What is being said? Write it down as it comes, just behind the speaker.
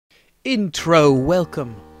Intro,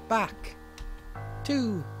 welcome back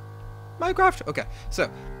to Minecraft. Okay, so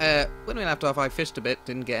when we left off, I fished a bit,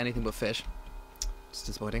 didn't get anything but fish. It's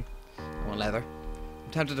disappointing. I want leather. I'm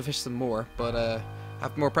tempted to fish some more, but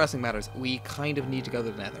have more pressing matters. We kind of need to go to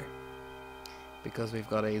the nether because we've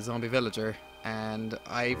got a zombie villager, and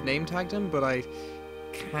I've name tagged him, but I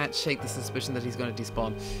can't shake the suspicion that he's going to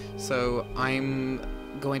despawn. So I'm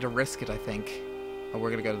going to risk it, I think, and we're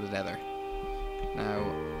going to go to the nether.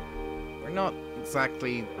 Now, we're not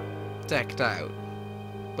exactly decked out,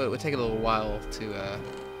 but it would take a little while to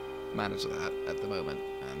manage that at the moment,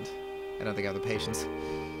 and I don't think I have the patience.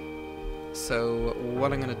 So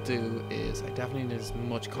what I'm going to do is I definitely need as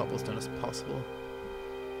much cobblestone as possible.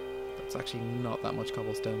 That's actually not that much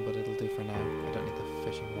cobblestone, but it'll do for now. I don't need the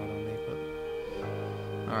fishing rod on me, but...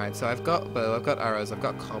 Alright, so I've got bow, I've got arrows, I've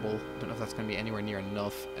got cobble. Don't know if that's going to be anywhere near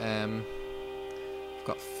enough. I've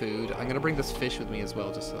got food. I'm going to bring this fish with me as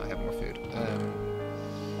well, just so I have more food.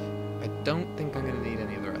 I don't think I'm going to need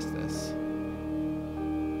any of the rest of this.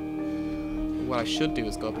 What I should do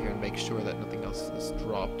is go up here and make sure that nothing else is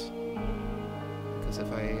dropped. Because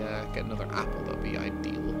if I get another apple, that would be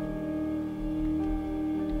ideal.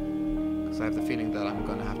 Because I have the feeling that I'm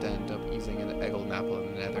going to have to end up using an golden apple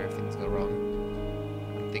in the nether if things go wrong.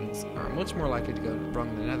 And things are much more likely to go wrong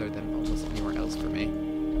in the nether than almost anywhere else for me.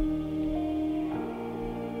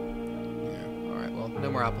 Yeah, alright, well, no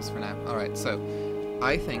more apples for now. Alright, so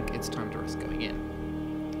I think it's time to risk going in.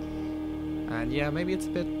 And yeah, maybe it's a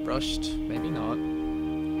bit rushed, maybe not.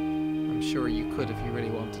 I'm sure you could, if you really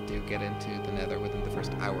wanted to, get into the nether within the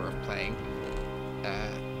first hour of playing.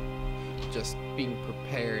 Just being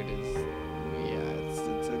prepared is, yeah,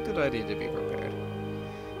 it's a good idea to be prepared.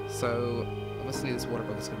 So, obviously this water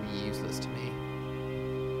bucket is going to be useless to me,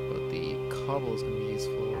 but the cobble is going to be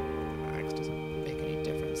useful. The axe doesn't make any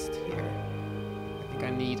difference here. I think I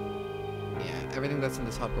need, yeah, everything that's in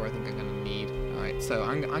this hot bar I think I'm going to need. Alright, so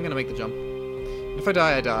I'm going to make the jump. If I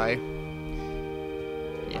die, I die.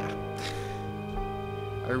 Yeah.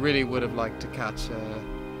 I really would have liked to catch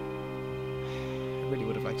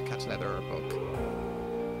nether or a bug.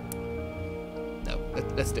 No,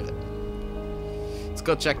 let's do it. It's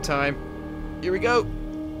gut check time. Here we go.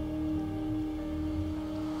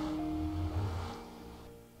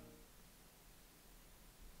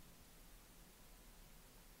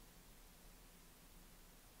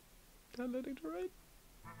 Downloading to right.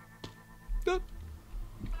 Good.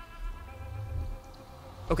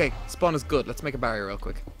 Okay, spawn is good. Let's make a barrier real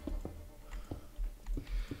quick.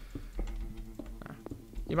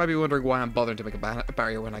 You might be wondering why I'm bothering to make a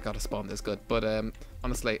barrier when I got a spawn this good, but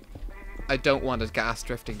honestly, I don't want a gas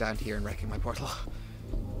drifting down here and wrecking my portal.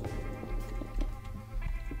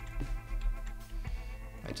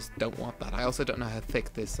 I just don't want that. I also don't know how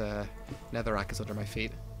thick this netherrack is under my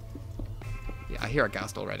feet. Yeah, I hear a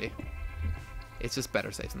ghast already. It's just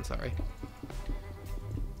better safe than sorry.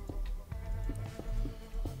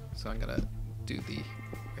 So I'm gonna do the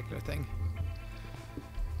regular thing.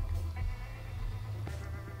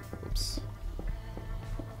 Oops.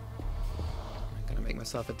 I'm gonna make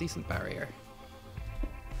myself a decent barrier.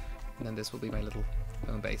 And then this will be my little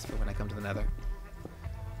home base for when I come to the nether.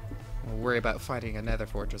 We'll worry about finding a nether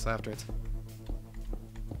fortress afterwards.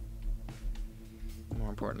 More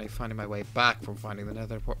importantly, finding my way back from finding the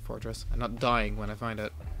nether fortress and not dying when I find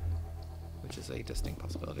it, which is a distinct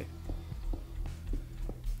possibility.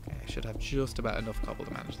 Okay, I should have just about enough cobble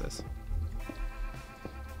to manage this.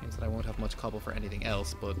 Means that I won't have much cobble for anything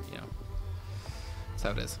else, but you know, that's how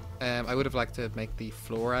it is. I would have liked to make the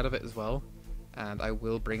floor out of it as well, and I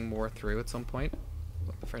will bring more through at some point,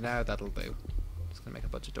 but for now that'll do. Just gonna make a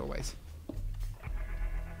bunch of doorways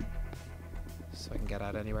so I can get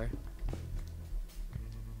out anywhere.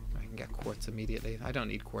 I can get quartz immediately. I don't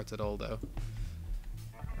need quartz at all though.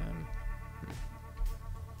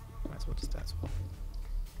 Might as well just as well.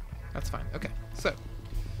 That's fine. Okay, so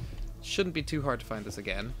shouldn't be too hard to find this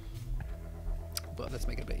again, but let's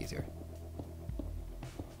make it a bit easier.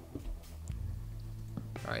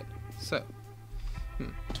 Alright, so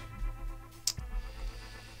note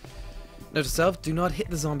to self, do not hit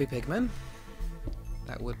the zombie pigmen.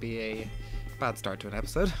 That would be a bad start to an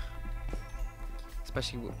episode,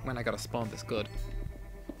 especially when I got a spawn this good.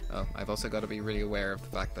 Oh, I've also got to be really aware of the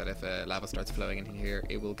fact that if lava starts flowing in here,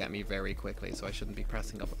 it will get me very quickly, so I shouldn't be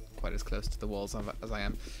pressing up quite as close to the walls as I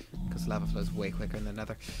am, because lava flows way quicker in the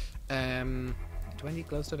nether. Do I need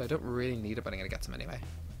glowstone? I don't really need it, but I'm going to get some anyway.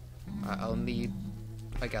 I'll need,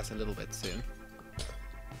 I guess, a little bit soon.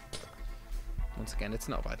 Once again, it's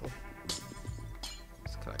not vital.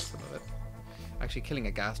 Just collect some of it. Actually, killing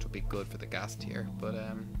a ghast would be good for the ghast tier, but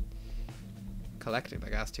collecting the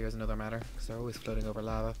gas tier is another matter, because they're always floating over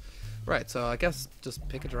lava. Right, so I guess just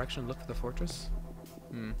pick a direction and look for the fortress.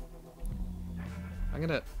 I'm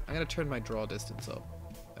gonna turn my draw distance up.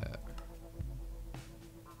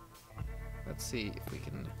 Let's see if we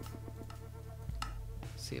can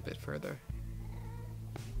see a bit further.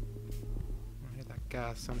 I hear that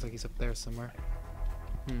gas. Sounds like he's up there somewhere.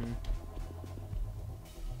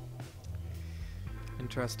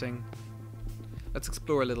 Interesting. Let's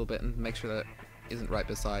explore a little bit and make sure that it isn't right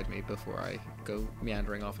beside me before I go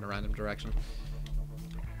meandering off in a random direction.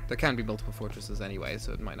 There can be multiple fortresses anyway,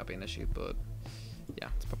 so it might not be an issue, but yeah,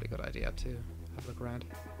 it's probably a good idea to have a look around.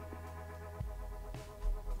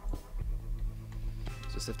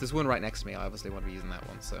 Just if there's one right next to me, I obviously want to be using that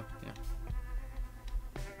one, so yeah.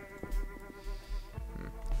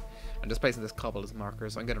 I'm just placing this cobble as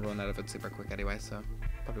markers. I'm going to run out of it super quick anyway, so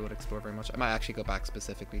probably won't explore very much. I might actually go back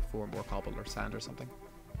specifically for more cobble or sand or something.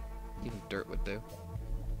 Even dirt would do.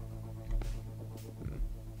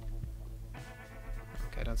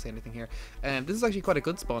 Okay, I don't see anything here. This is actually quite a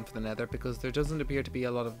good spawn for the nether because there doesn't appear to be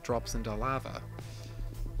a lot of drops into lava.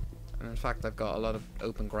 And in fact, I've got a lot of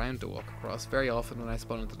open ground to walk across. Very often when I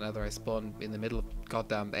spawn into the nether, I spawn in the middle of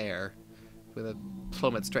goddamn air with a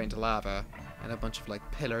plummet straight into lava and a bunch of like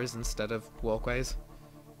pillars instead of walkways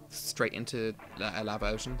straight into a lava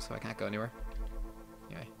ocean, so I can't go anywhere.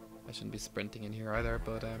 Yeah, I shouldn't be sprinting in here either,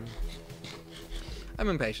 but I'm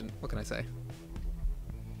impatient. What can I say?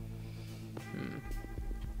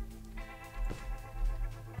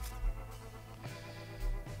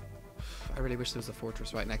 I really wish there was a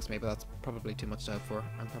fortress right next to me, but that's probably too much to hope for.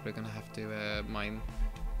 I'm probably going to have to mine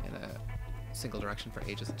in a single direction for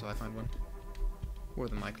ages until I find one. More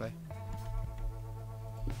than likely.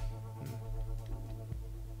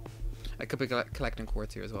 I could be collecting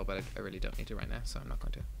quartz here as well, but I really don't need to right now, so I'm not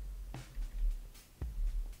going to.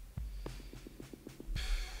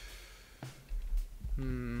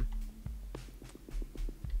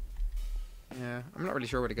 Yeah, I'm not really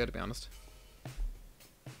sure where to go, to be honest.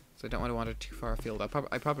 So I don't want to wander too far afield. I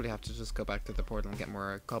probably have to just go back to the portal and get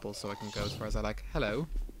more cobble so I can go as far as I like. Hello.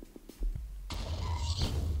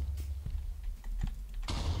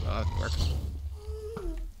 Oh, that didn't work.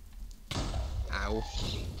 Ow.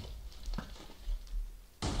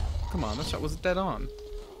 Come on, that shot was dead on.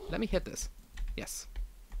 Let me hit this. Yes.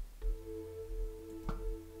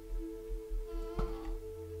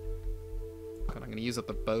 God, I'm gonna use up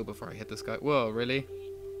the bow before I hit this guy. Whoa, really?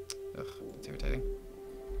 Ugh, that's irritating.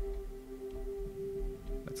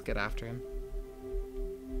 Let's get after him.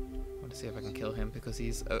 I want to see if I can kill him because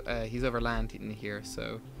he's over land in here,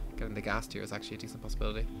 so getting the gas tier is actually a decent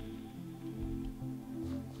possibility.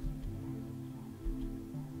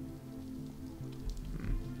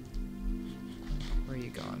 Where are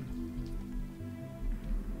you gone?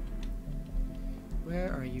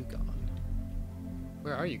 Where are you gone?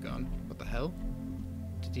 Where are you gone? What the hell?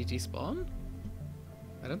 Did he despawn?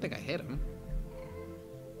 I don't think I hit him.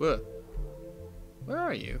 Whoa. Where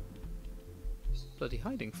are you? Bloody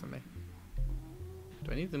hiding from me.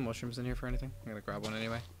 Do I need the mushrooms in here for anything? I'm gonna grab one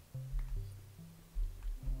anyway.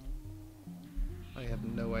 I have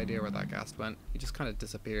no idea where that ghast went. He just kind of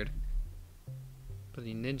disappeared.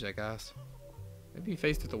 Bloody ninja ghast. Maybe he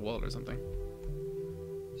faced through the wall or something.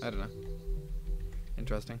 I don't know.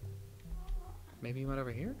 Interesting. Maybe he went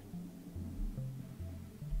over here?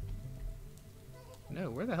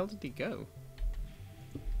 No, where the hell did he go?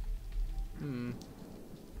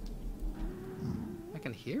 I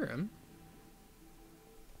can hear him.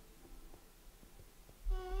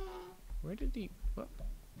 Where did he... What?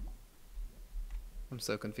 I'm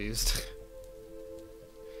so confused.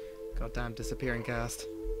 Goddamn disappearing ghast.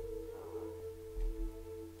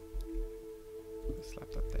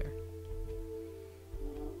 Slap that there.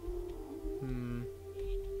 And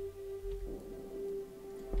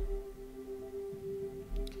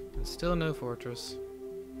still no fortress.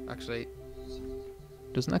 Actually,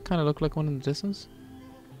 doesn't that kind of look like one in the distance?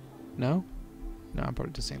 No? No, I'm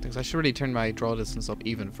probably just seeing things. I should really turn my draw distance up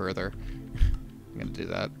even further. I'm gonna do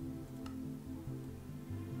that.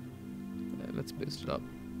 Let's boost it up.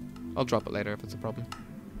 I'll drop it later if it's a problem.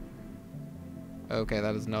 Okay,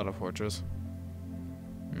 that is not a fortress.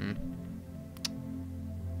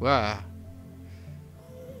 Wow.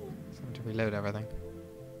 Time to reload everything.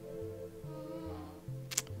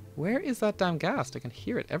 Where is that damn ghast? I can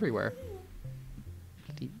hear it everywhere.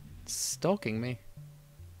 Bloody stalking me.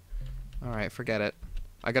 Alright, forget it.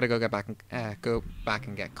 I gotta go back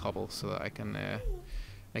and get cobble so that I can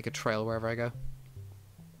make a trail wherever I go.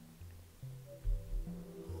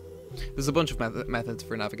 There's a bunch of methods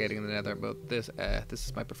for navigating in the nether, but this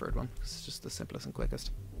is my preferred one. This is just the simplest and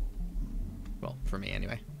quickest. Well, for me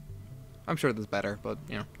anyway. I'm sure there's better, but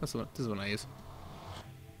you know, this is one I use.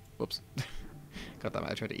 Whoops. Got that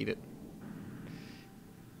mad, I tried to eat it.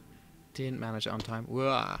 Didn't manage it on time.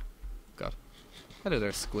 Whoa. God. Hello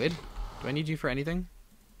there, squid. Do I need you for anything?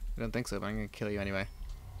 I don't think so, but I'm gonna kill you anyway.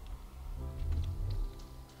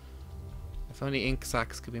 If only ink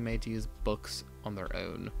sacs could be made to use books on their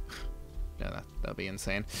own. No, that'll be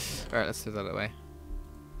insane. Alright, let's do that away.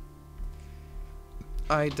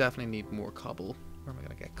 I definitely need more cobble. Where am I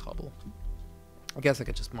gonna get cobble? I guess I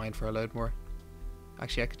could just mine for a load more.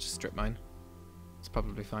 Actually, I could just strip mine. It's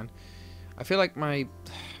probably fine. I feel like my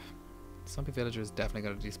zombie villager is definitely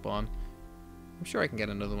gonna despawn. I'm sure I can get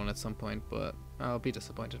another one at some point, but I'll be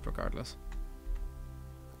disappointed regardless.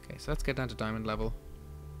 Okay, so let's get down to diamond level.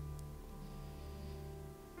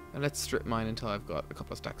 And let's strip mine until I've got a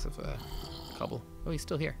couple of stacks of cobble. Oh, he's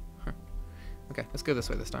still here. Huh. Okay, let's go this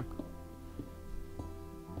way this time.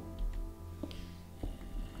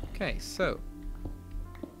 Okay, so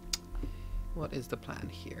what is the plan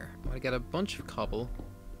here? I'm going to get a bunch of cobble,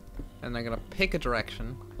 and I'm going to pick a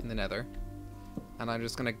direction in the nether, and I'm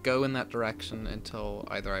just going to go in that direction until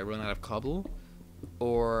either I run out of cobble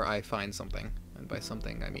or I find something. And by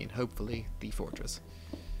something, I mean hopefully the fortress.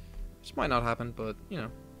 Which might not happen, but, you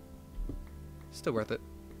know, still worth it.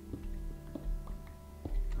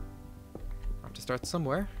 I have to start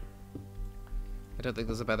somewhere. I don't think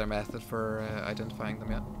there's a better method for identifying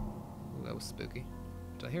them yet. Ooh, that was spooky.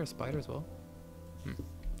 Did I hear a spider as well?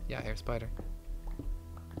 Yeah, I hear a spider.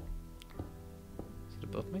 Is it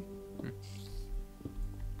above me?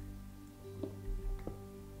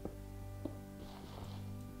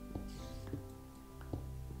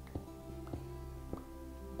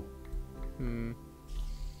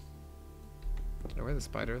 Don't know where the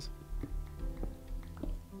spider is.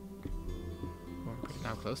 Oh, I'm pretty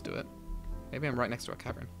now close to it. Maybe I'm right next to a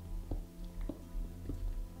cavern.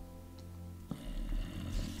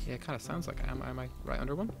 Yeah, it kind of sounds like I am. Am I right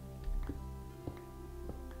under one?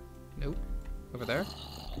 Nope. Over there?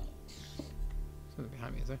 Something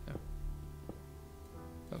behind me, is there? No.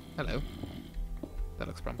 Oh, hello. That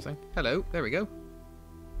looks promising. Hello, there we go.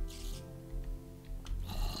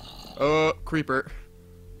 Oh, creeper.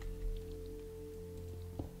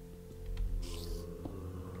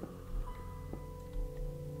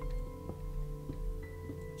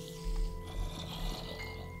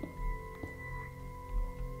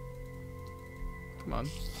 Come on.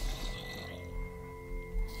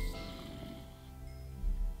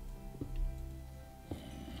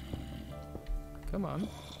 Come on.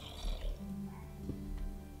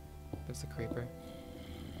 There's a creeper.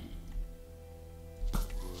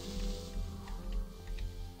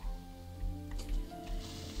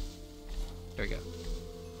 There we go.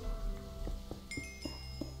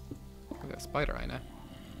 I got a spider eye now.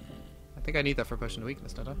 I think I need that for pushing the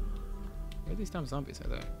weakness, don't I? Where are these damn zombies are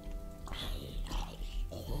there?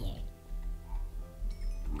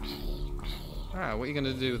 Ah, what are you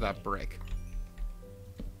gonna do with that brick?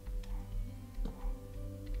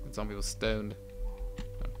 The zombie was stoned.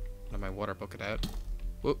 Oh, let my water bucket out.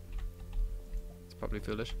 Whoop. It's probably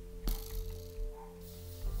foolish.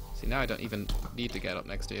 See, now I don't even need to get up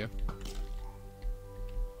next to you.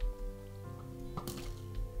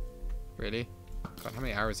 Really? God, how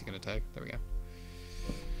many hours is it gonna take? There we go.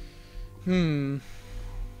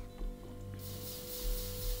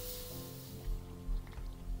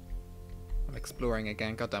 I'm exploring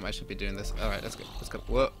again. God damn, I should be doing this. Alright, let's go. Let's go.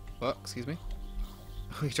 Whoa. What? Excuse me?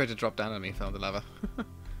 He tried to drop down on me and fell in the lava.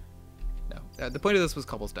 No. The point of this was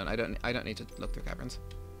cobblestone. I don't need to look through caverns.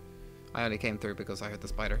 I only came through because I heard the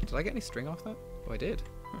spider. Did I get any string off that? Oh, I did.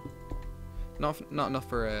 Huh. Not enough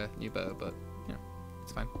for a new bow, but you know,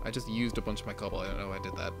 it's fine. I just used a bunch of my cobble. I don't know why I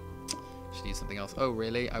did that. Should use something else. Oh,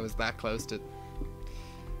 really? I was that close to...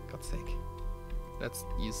 God's sake. Let's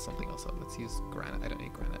use something else up. Let's use granite. I don't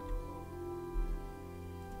need granite.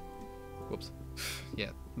 Whoops.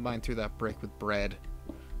 Yeah, mine through that brick with bread.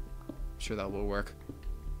 I'm sure that will work.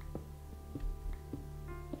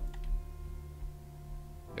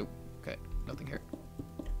 Nope. Okay, nothing here.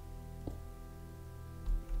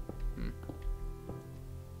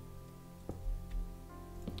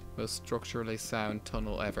 Most structurally sound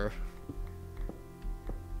tunnel ever.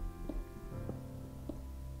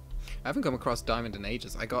 I haven't come across diamond in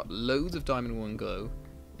ages. I got loads of diamond in one go,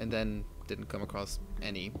 and then didn't come across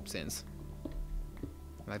any since.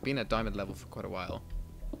 And I've been at diamond level for quite a while.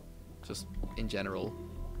 Just in general,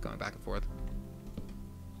 going back and forth.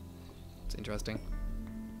 It's interesting.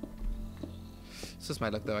 It's just my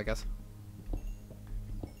luck though, I guess.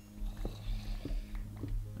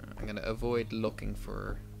 I'm gonna avoid looking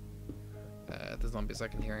for the zombies I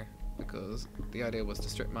can hear. because the idea was to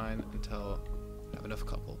strip mine until I have enough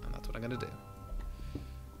cobble, and that's what I'm going to do.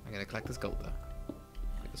 I'm going to collect this gold though,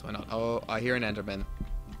 because why not? Oh, I hear an enderman.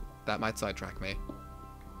 That might sidetrack me.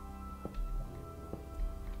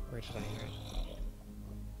 Where did I hear it?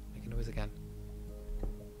 Make a noise again.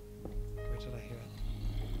 Where did I hear it?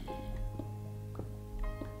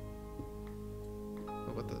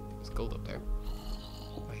 Oh, what the? There's gold up there.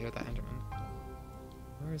 Oh, I hear that enderman.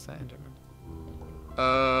 Where is that enderman?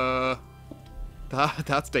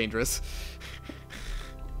 That's dangerous.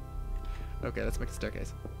 Okay, let's make a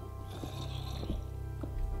staircase.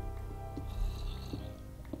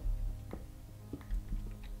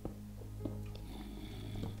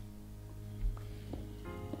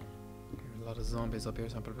 There are a lot of zombies up here,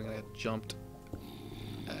 so I'm probably gonna get jumped.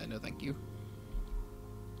 No thank you.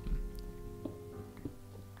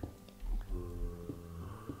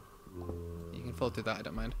 You can fall through that, I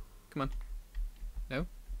don't mind. Come on. No?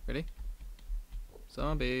 Ready?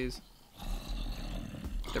 Zombies.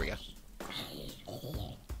 There we go.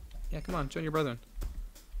 Yeah, come on, join your brethren.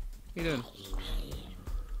 What are you doing?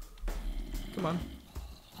 Come on.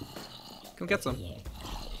 Come get some.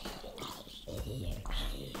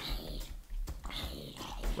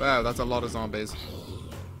 Wow, that's a lot of zombies.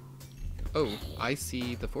 Oh, I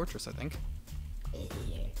see the fortress, I think.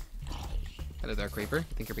 Hello there, creeper. You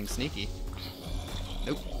think you're being sneaky?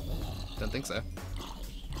 Nope. Don't think so.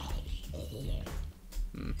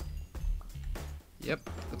 Yep,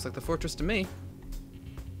 looks like the fortress to me.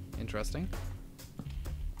 Interesting.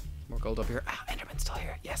 More gold up here. Ah, enderman's still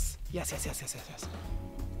here. Yes. Yes, yes, yes, yes, yes, yes.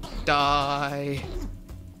 Die.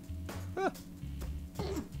 Ah.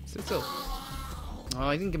 Sit still.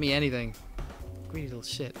 Oh, he didn't give me anything. Greedy little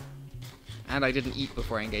shit. And I didn't eat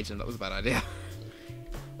before I engaged him. That was a bad idea.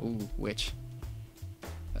 Ooh, witch.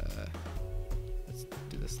 Let's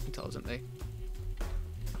do this intelligently.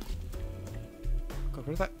 God,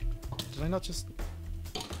 where did that... Did I not just...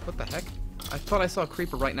 What the heck? I thought I saw a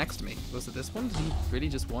creeper right next to me. Was it this one? Did he really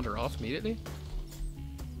just wander off immediately?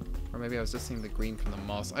 Or maybe I was just seeing the green from the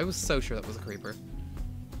moss. I was so sure that was a creeper.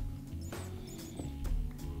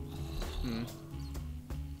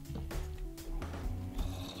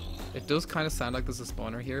 It does kind of sound like there's a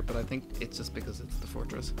spawner here, but I think it's just because it's the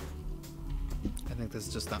fortress. I think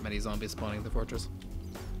there's just that many zombies spawning in the fortress.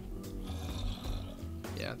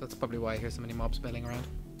 Yeah, that's probably why I hear so many mobs spilling around.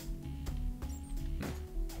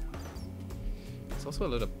 There's also a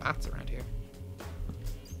load of bats around here.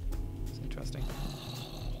 It's interesting.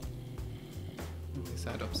 They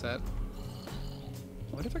sound upset.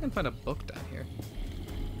 I wonder if I can find a book down here.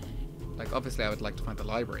 Like, obviously I would like to find the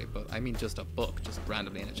library, but I mean just a book, just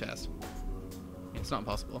randomly in a chest. It's not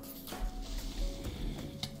impossible.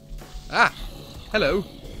 Ah! Hello!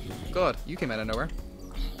 God, you came out of nowhere.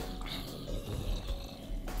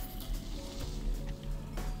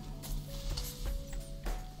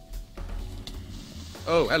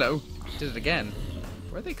 Oh, hello. Did it again.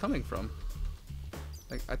 Where are they coming from?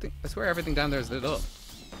 Like, I swear everything down there is lit up.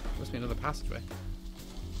 Must be another passageway.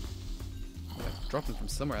 Oh, it's dropping from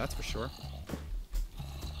somewhere, that's for sure.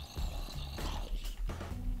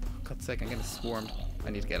 For God's sake, I'm getting swarmed. I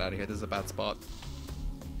need to get out of here. This is a bad spot.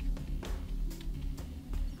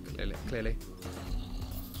 Clearly.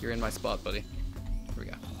 You're in my spot, buddy. Here we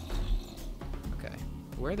go. Okay.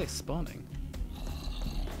 Where are they spawning?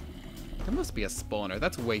 There must be a spawner.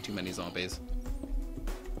 That's way too many zombies.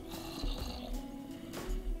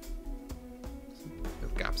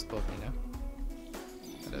 There's gaps above me now.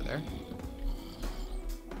 Hello there.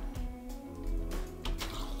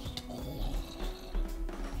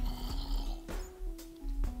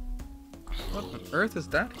 What on earth is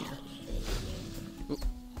that here? Ooh.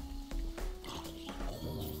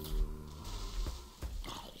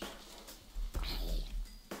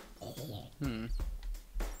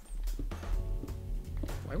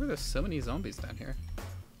 Why were there so many zombies down here?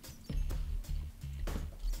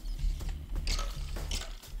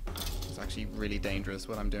 It's actually really dangerous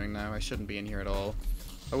what I'm doing now. I shouldn't be in here at all.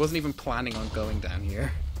 I wasn't even planning on going down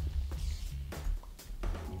here.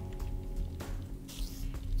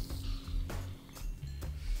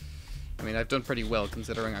 I mean, I've done pretty well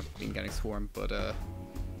considering I've been getting swarmed, but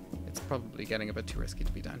it's probably getting a bit too risky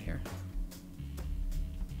to be down here.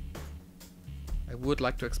 I would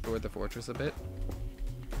like to explore the fortress a bit,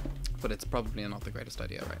 but it's probably not the greatest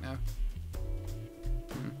idea right now.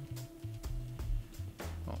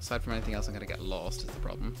 Well, aside from anything else, I'm going to get lost is the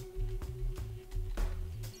problem.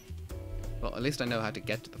 Well, at least I know how to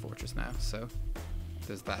get to the fortress now, so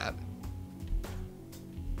there's that.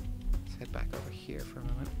 Let's head back over here for a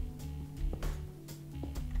moment.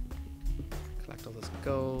 Collect all this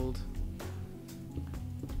gold.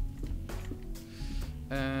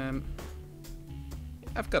 I've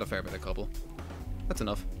got a fair bit of cobble. That's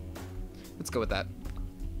enough. Let's go with that.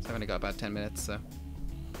 So I've only got about 10 minutes, so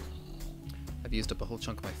I've used up a whole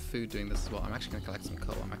chunk of my food doing this as well. I'm actually going to collect some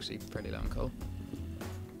coal. I'm actually fairly low on coal.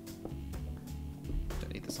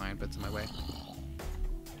 Don't need the iron bits in my way.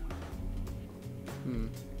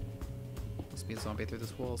 Must be a zombie through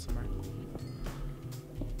this wall somewhere.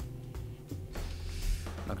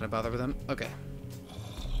 Not going to bother with him. Okay.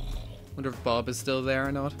 Wonder if Bob is still there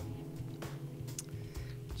or not.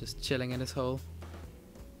 Just chilling in his hole.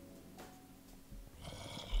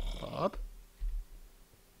 Bob?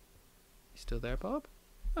 You still there, Bob?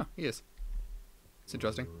 Oh, he is. It's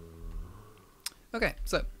interesting. Okay,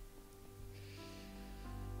 so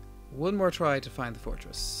one more try to find the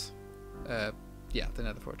fortress. Yeah, the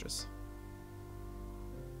nether fortress.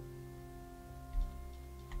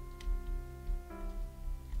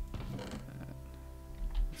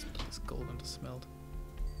 Let's put this gold into smelt.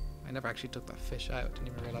 I never actually took that fish out, didn't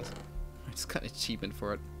even realise. I just kind of cheapened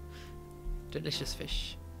for it. Delicious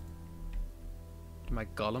fish. My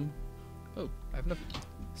golem. Oh, I have enough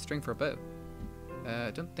string for a bow.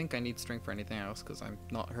 I don't think I need string for anything else because I'm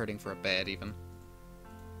not hurting for a bed even.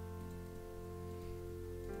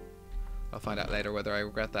 I'll find out later whether I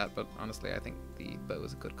regret that, but honestly I think the bow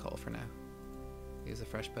is a good call for now. Use a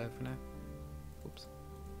fresh bow for now. Oops.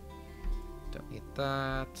 Don't need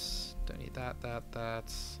that. Don't need that. I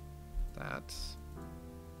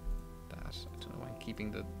don't know why I'm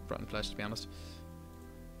keeping the rotten flesh, to be honest.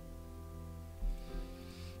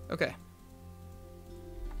 Okay.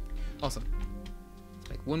 Awesome. Let's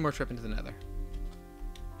make one more trip into the nether.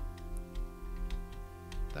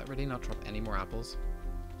 Did that really not drop any more apples?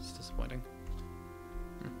 It's disappointing.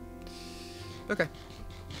 Okay.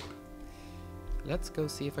 Let's go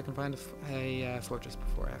see if I can find a fortress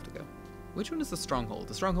before I have to go. Which one is the stronghold?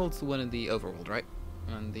 The stronghold's the one in the overworld, right?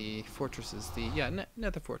 And the fortress is the, yeah,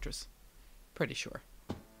 nether fortress. Pretty sure.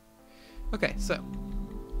 Okay, so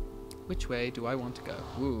which way do I want to go?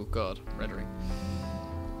 Ooh, God, red ring.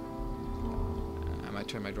 I might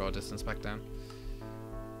turn my draw distance back down.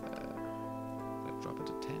 I'll drop it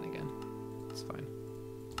to 10 again. That's fine.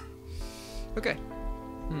 Okay.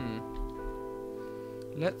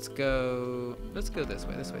 Let's go this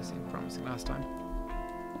way. This way seemed promising last time.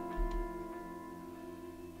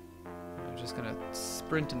 I'm just gonna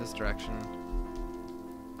sprint in this direction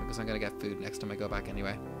because I'm gonna get food next time I go back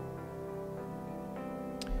anyway.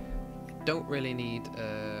 I don't really need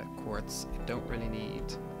quartz. I don't really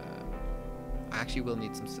need. I actually will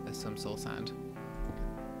need some soul sand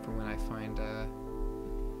for when I find.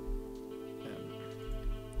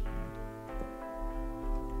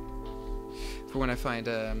 For when I find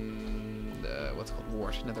what's it called,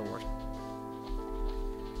 wart, nether wart.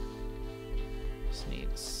 Just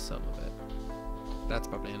need some of it. That's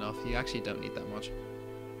probably enough. You actually don't need that much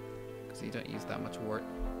because you don't use that much wart.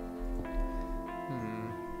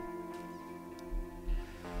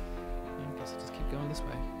 I guess I'll just keep going this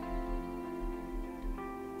way.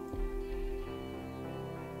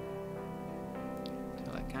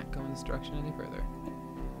 Until I can't go in this direction any further.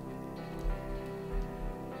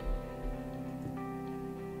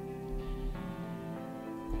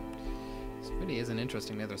 Really is an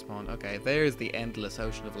interesting nether spawn. Okay, there's the endless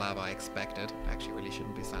ocean of lava I expected. I actually really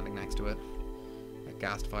shouldn't be standing next to it. A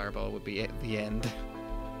ghast fireball would be the end.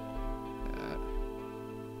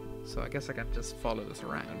 So I guess I can just follow this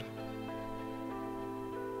around.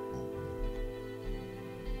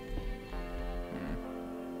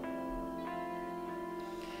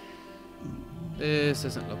 This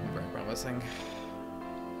isn't looking very promising.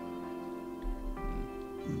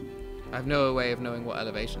 I have no way of knowing what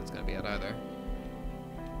elevation it's going to be at either.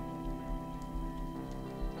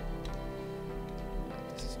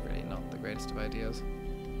 This is really not the greatest of ideas.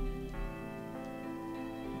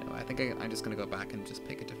 No, I think I'm just going to go back and just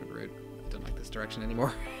pick a different route. I don't like this direction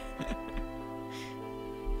anymore.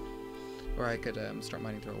 Or I could start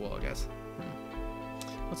mining through a wall, I guess.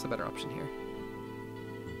 What's the better option here?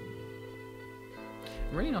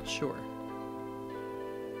 I'm really not sure.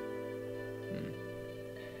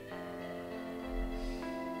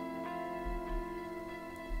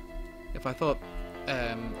 If I thought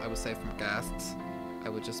I was safe from ghasts, I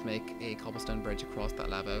would just make a cobblestone bridge across that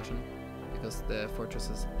lava ocean, because the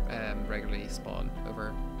fortresses regularly spawn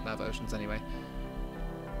over lava oceans anyway.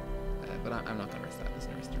 But I'm not going to risk that. There's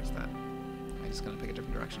no reason to risk that. I'm just going to pick a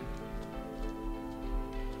different direction.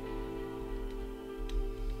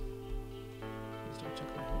 Just don't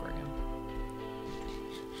check my hunger again.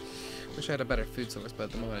 Wish I had a better food source, but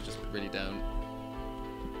at the moment I just really don't.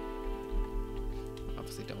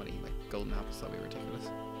 Obviously don't want to eat my golden apples, that'd be ridiculous.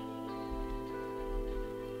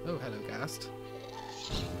 Oh, hello, Ghast.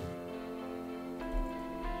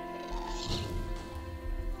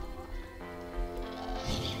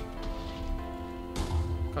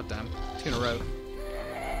 God damn. 2 in a row.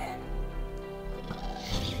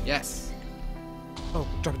 Yes! Oh,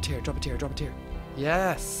 drop a tear, drop a tear, drop a tear.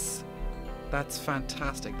 Yes! That's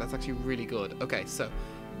fantastic. That's actually really good. Okay, so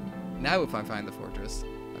now if I find the fortress,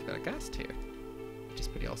 I've got a Ghast here, which is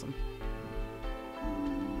pretty awesome.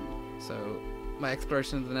 So my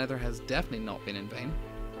exploration of the nether has definitely not been in vain.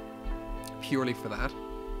 Purely for that.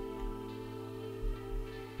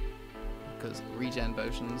 Because regen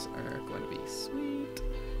potions are going to be sweet.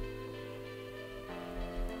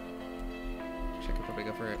 Actually, I could probably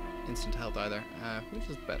go for instant health either. Which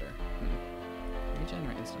is better? Regen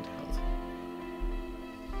or instant health?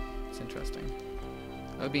 It's interesting.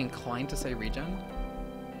 I would be inclined to say regen.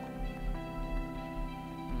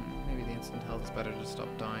 Maybe the instant health is better to stop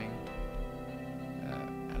dying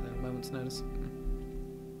at a moment's notice.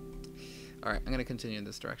 Alright, I'm going to continue in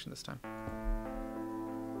this direction this time.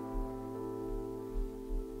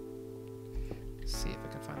 See if I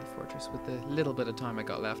can find the fortress with the little bit of time I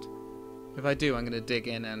got left. If I do, I'm going to dig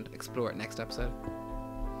in and explore it next episode.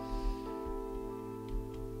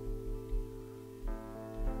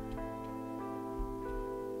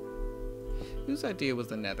 Whose idea was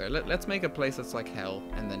the nether? Let's make a place that's like hell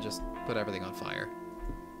and then just put everything on fire.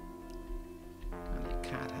 And you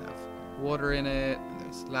can't have water in it, and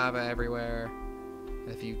there's lava everywhere. And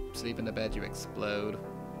if you sleep in the bed, you explode.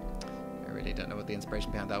 I really don't know what the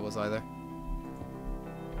inspiration behind that was either.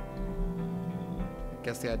 I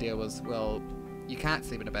guess the idea was, well, you can't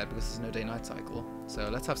sleep in a bed because there's no day-night cycle. So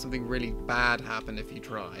let's have something really bad happen if you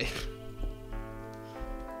try.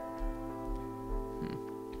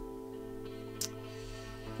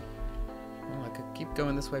 Well, I could keep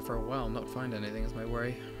going this way for a while and not find anything is my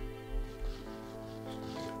worry.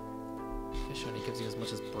 Fish only gives you as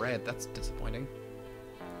much as bread. That's disappointing.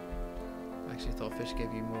 I actually thought fish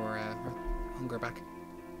gave you more hunger back.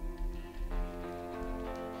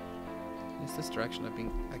 Is this direction I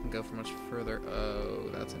can go for much further? Oh,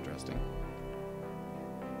 that's interesting.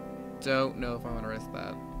 Don't know if I want to risk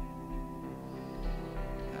that.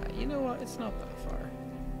 You know what? It's not that far.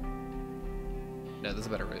 No, there's a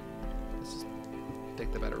better route. Let's just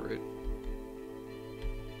take the better route.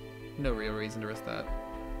 No real reason to risk that.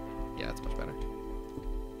 Yeah, it's much better.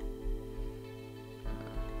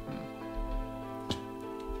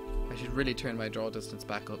 I should really turn my draw distance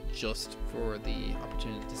back up just for the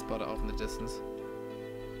opportunity to spot it off in the distance.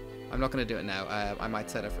 I'm not going to do it now. I might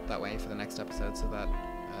set it that way for the next episode so that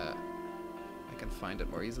I can find it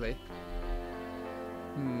more easily.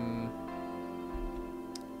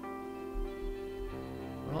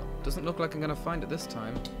 Well, doesn't look like I'm going to find it this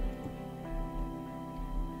time. I'm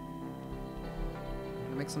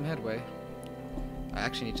going to make some headway. I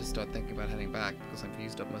actually need to start thinking about heading back because I've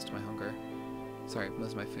used up most of my hunger. Sorry,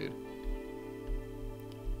 most of my food.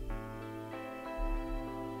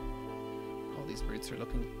 All these routes are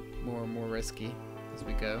looking more and more risky as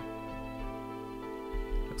we go.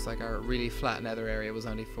 Looks like our really flat nether area was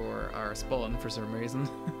only for our spawn for some reason.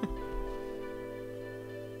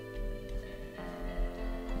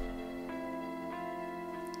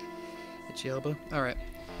 Itchy elbow. Alright.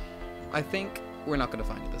 I think we're not going to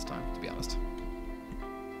find it this time, to be honest.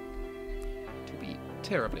 To be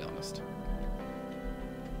terribly honest.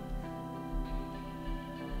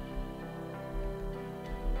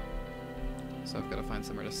 So I've got to find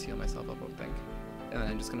somewhere to seal myself up, I think. And then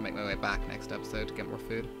I'm just going to make my way back next episode to get more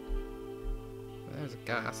food. Well, there's a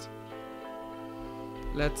ghast.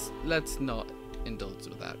 Let's not indulge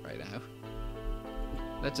with that right now.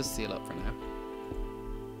 Let's just seal up for now.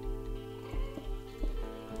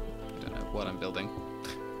 I don't know what I'm building.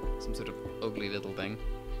 Some sort of ugly little thing.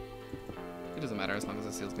 It doesn't matter as long as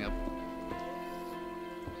it seals me up.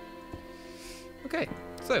 Okay,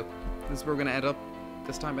 so this is where we're going to end up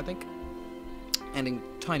this time, I think. Ending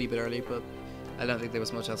tiny bit early, but I don't think there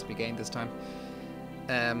was much else to be gained this time.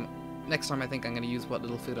 Next time I think I'm going to use what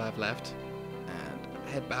little food I have left and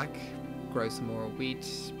head back, grow some more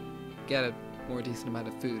wheat, get a more decent amount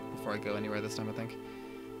of food before I go anywhere this time, I think.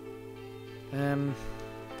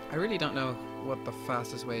 I really don't know what the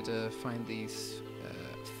fastest way to find these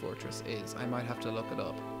fortress is. I might have to look it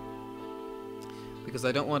up. Because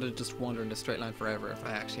I don't want to just wander in a straight line forever if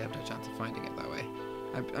I actually have no chance of finding it that way.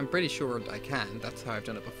 I'm pretty sure I can, that's how I've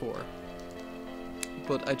done it before.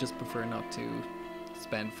 But I just prefer not to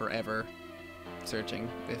spend forever searching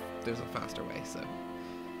if there's a faster way, so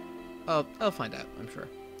I'll find out, I'm sure.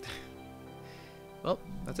 Well,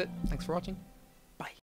 that's it. Thanks for watching.